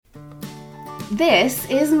This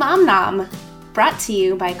is Mom Nom, brought to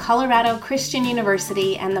you by Colorado Christian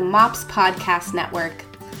University and the MOPS Podcast Network.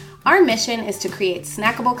 Our mission is to create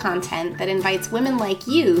snackable content that invites women like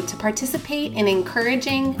you to participate in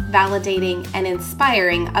encouraging, validating, and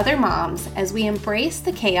inspiring other moms as we embrace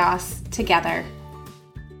the chaos together.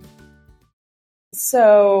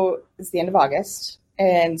 So it's the end of August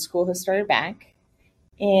and school has started back.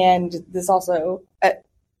 And this also,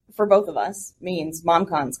 for both of us, means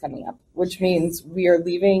MomCon's coming up, which means we are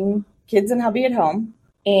leaving kids and hubby at home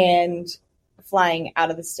and flying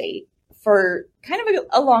out of the state for kind of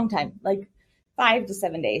a long time, like 5 to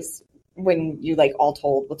 7 days when you all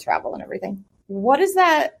told with travel and everything. What does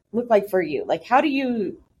that look like for you? How do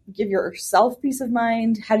you give yourself peace of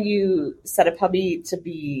mind? How do you set up hubby to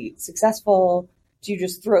be successful? Do you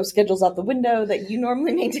just throw schedules out the window that you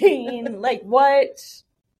normally maintain?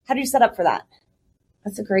 How do you set up for that?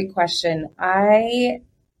 That's a great question. I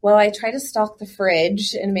try to stock the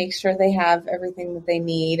fridge and make sure they have everything that they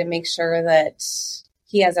need and make sure that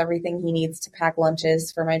he has everything he needs to pack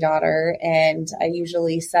lunches for my daughter. And I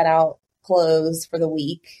usually set out clothes for the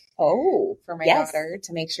week for my daughter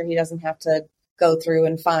to make sure he doesn't have to go through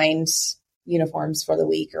and find uniforms for the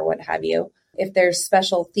week or what have you. If there's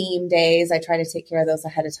special theme days, I try to take care of those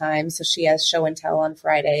ahead of time. So she has show and tell on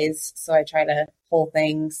Fridays. So I try to pull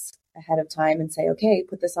things ahead of time and say, okay,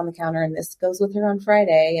 put this on the counter and this goes with her on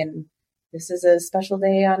Friday. And this is a special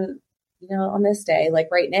day on this day. Like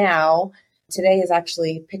right now, today is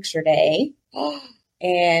actually picture day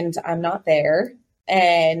and I'm not there.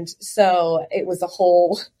 And so it was a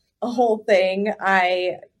whole thing.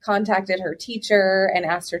 I contacted her teacher and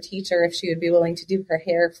asked her teacher if she would be willing to do her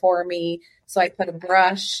hair for me. So I put a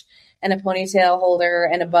brush and a ponytail holder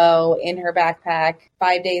and a bow in her backpack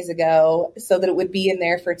 5 days ago so that it would be in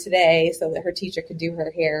there for today so that her teacher could do her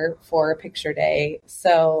hair for picture day.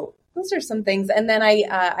 So those are some things. And then I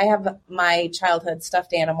have my childhood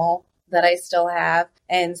stuffed animal that I still have.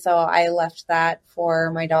 And so I left that for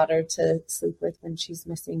my daughter to sleep with when she's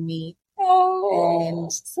missing me. Oh.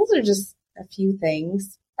 And so those are just a few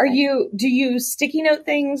things. Do you sticky note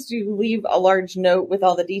things? Do you leave a large note with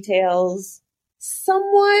all the details?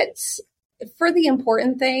 Somewhat for the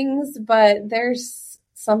important things, but there's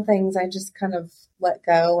some things I just kind of let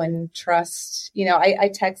go and trust. I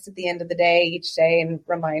text at the end of the day each day and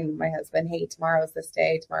remind my husband, hey, tomorrow's this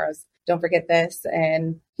day, don't forget this.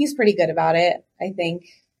 And he's pretty good about it, I think.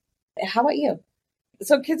 How about you?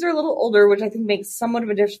 So kids are a little older, which I think makes somewhat of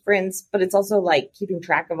a difference, but it's also keeping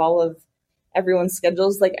track of all of everyone's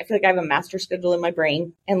schedules. I feel like I have a master schedule in my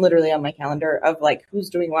brain and literally on my calendar of who's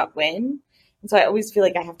doing what when. And so I always feel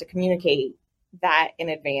like I have to communicate that in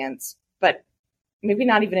advance, but maybe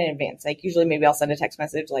not even in advance. Usually maybe I'll send a text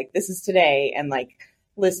message this is today and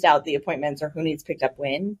list out the appointments or who needs picked up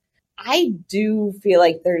when. I do feel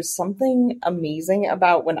like there's something amazing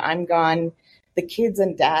about when I'm gone, the kids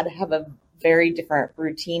and dad have a very different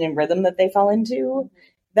routine and rhythm that they fall into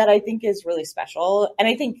that I think is really special. And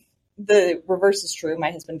I think the reverse is true.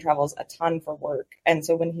 My husband travels a ton for work. And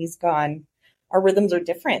so when he's gone, our rhythms are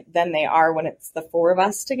different than they are when it's the four of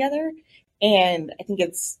us together. And I think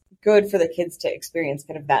it's good for the kids to experience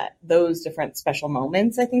kind of those different special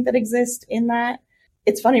moments, I think, that exist in that.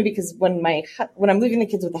 It's funny because when I'm leaving the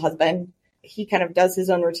kids with the husband, he kind of does his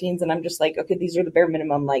own routines and I'm just okay, these are the bare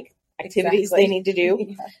minimum activities they need to do.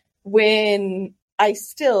 Yeah. When I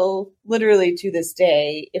still literally to this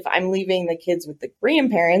day, if I'm leaving the kids with the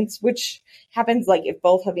grandparents, which happens if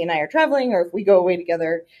both hubby and I are traveling or if we go away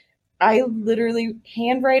together, I literally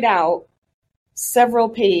handwrite out several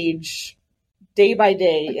page day by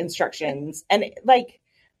day instructions. And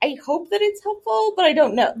I hope that it's helpful, but I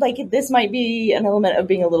don't know. This might be an element of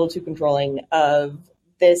being a little too controlling of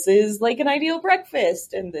this is an ideal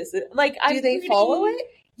breakfast. And this is do they follow it?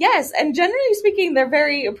 Yes. And generally speaking, they're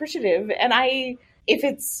very appreciative. And if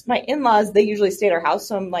it's my in-laws, they usually stay at our house.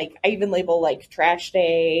 So I'm I even label trash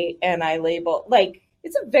day and I label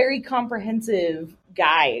it's a very comprehensive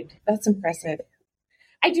guide. That's impressive.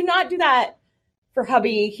 I do not do that for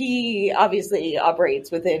hubby. He obviously operates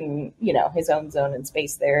within, his own zone and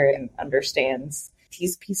space there and understands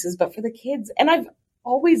these pieces. But for the kids, and I've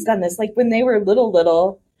always done this, when they were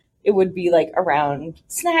little, it would be around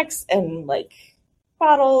snacks and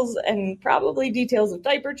bottles and probably details of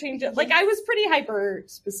diaper changes. I was pretty hyper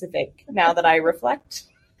specific now that I reflect.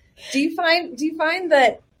 Do you find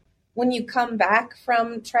that when you come back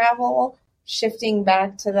from travel, shifting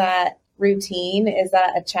back to that routine, is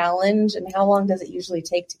that a challenge? And how long does it usually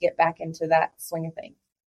take to get back into that swing of things?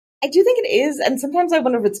 I do think it is. And sometimes I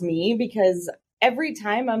wonder if it's me because every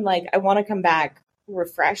time I'm I want to come back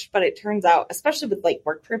refreshed, but it turns out, especially with like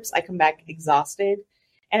work trips, I come back exhausted.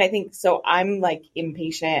 And I think so I'm like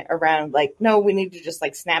impatient around like, no, we need to just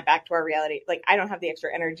like snap back to our reality. Like I don't have the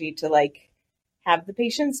extra energy to like have the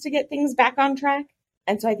patience to get things back on track.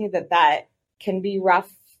 And so I think that can be rough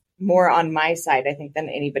more on my side, I think, than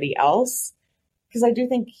anybody else. Because I do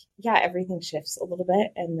think, yeah, everything shifts a little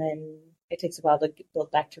bit and then it takes a while to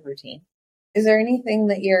build back to routine. Is there anything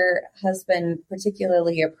that your husband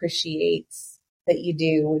particularly appreciates that you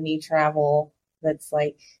do when you travel that's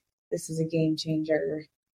like, this is a game changer?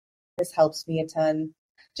 This helps me a ton.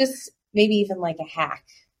 Just maybe even like a hack.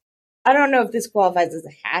 I don't know if this qualifies as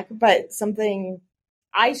a hack, but something,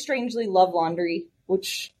 I strangely love laundry,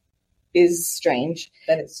 which is strange.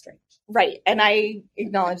 That is strange. Right. And I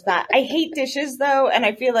acknowledge that. I hate dishes though. And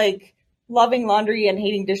I feel like loving laundry and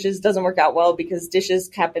hating dishes doesn't work out well because dishes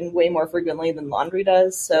happen way more frequently than laundry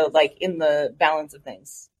does. So like in the balance of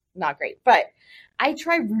things, not great. But I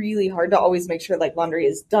try really hard to always make sure like laundry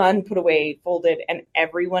is done, put away, folded, and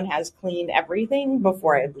everyone has cleaned everything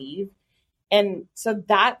before I leave. And so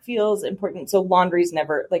that feels important. So laundry's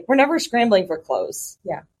never, like, we're never scrambling for clothes.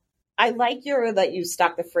 Yeah. I like that you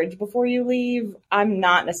stock the fridge before you leave. I'm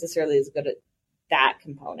not necessarily as good at that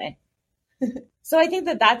component. So I think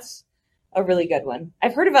that's a really good one.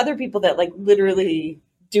 I've heard of other people that like literally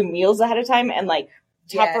do meals ahead of time and like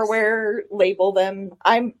Tupperware label them.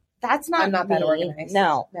 I'm not that organized.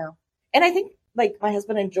 No. And I think like my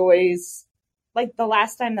husband enjoys, like the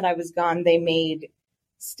last time that I was gone, they made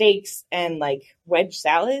steaks and like wedge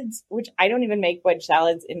salads, which I don't even make wedge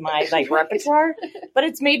salads in my like repertoire, but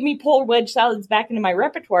it's made me pull wedge salads back into my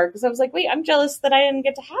repertoire because I was like, wait, I'm jealous that I didn't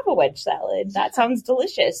get to have a wedge salad. That sounds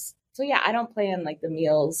delicious. So yeah, I don't plan like the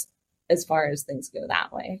meals as far as things go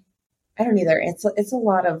that way. I don't either. It's a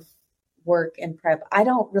lot of work and prep. I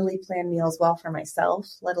don't really plan meals well for myself,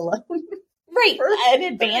 let alone right in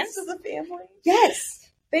advance of the family.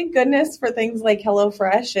 Yes. Thank goodness for things like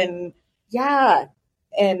HelloFresh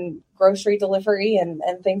and grocery delivery and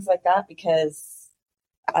things like that, because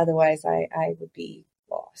otherwise I would be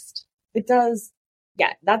lost. It does.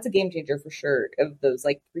 Yeah, that's a game changer for sure of those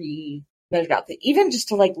like pre-measured out things. Even just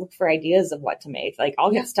to like look for ideas of what to make. Like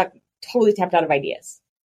I'll get stuck totally tapped out of ideas.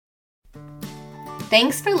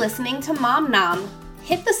 Thanks for listening to Mom Nom.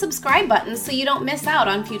 Hit the subscribe button so you don't miss out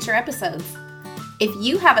on future episodes. If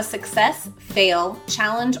you have a success, fail,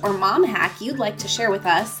 challenge, or mom hack you'd like to share with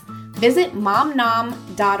us, visit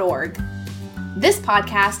momnom.org. This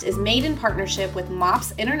podcast is made in partnership with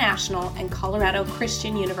MOPS International and Colorado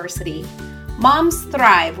Christian University. Moms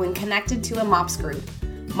thrive when connected to a MOPS group.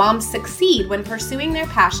 Moms succeed when pursuing their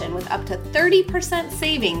passion with up to 30%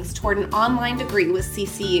 savings toward an online degree with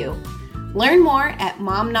CCU. Learn more at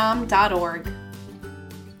momnom.org.